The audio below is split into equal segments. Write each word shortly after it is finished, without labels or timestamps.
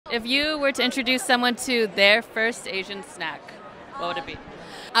If you were to introduce someone to their first Asian snack, what would it be?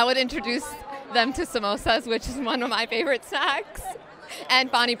 I would introduce them to samosas, which is one of my favorite snacks,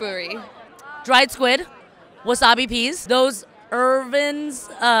 and pani puri. Dried squid, wasabi peas, those Irvin's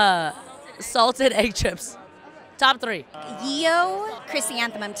salted egg chips. Top 3. Yo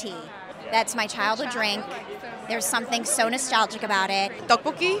chrysanthemum tea. That's my childhood drink. There's something so nostalgic about it.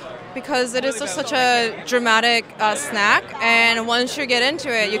 Tteokbokki, because it is such a dramatic snack, and once you get into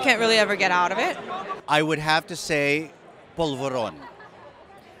it, you can't really ever get out of it. I would have to say polvoron,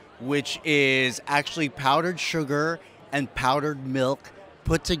 which is actually powdered sugar and powdered milk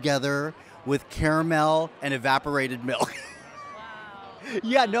put together with caramel and evaporated milk. Wow.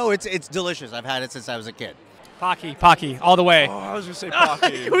 Yeah, no, it's delicious. I've had it since I was a kid. Pocky, all the way. Oh, I was going to say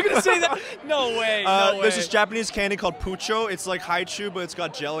Pocky. You were going to say that? No way, no way. There's this Japanese candy called Pucho. It's like Haichu, but it's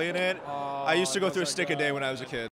got jelly in it. I used to go through a stick a day when I was a kid.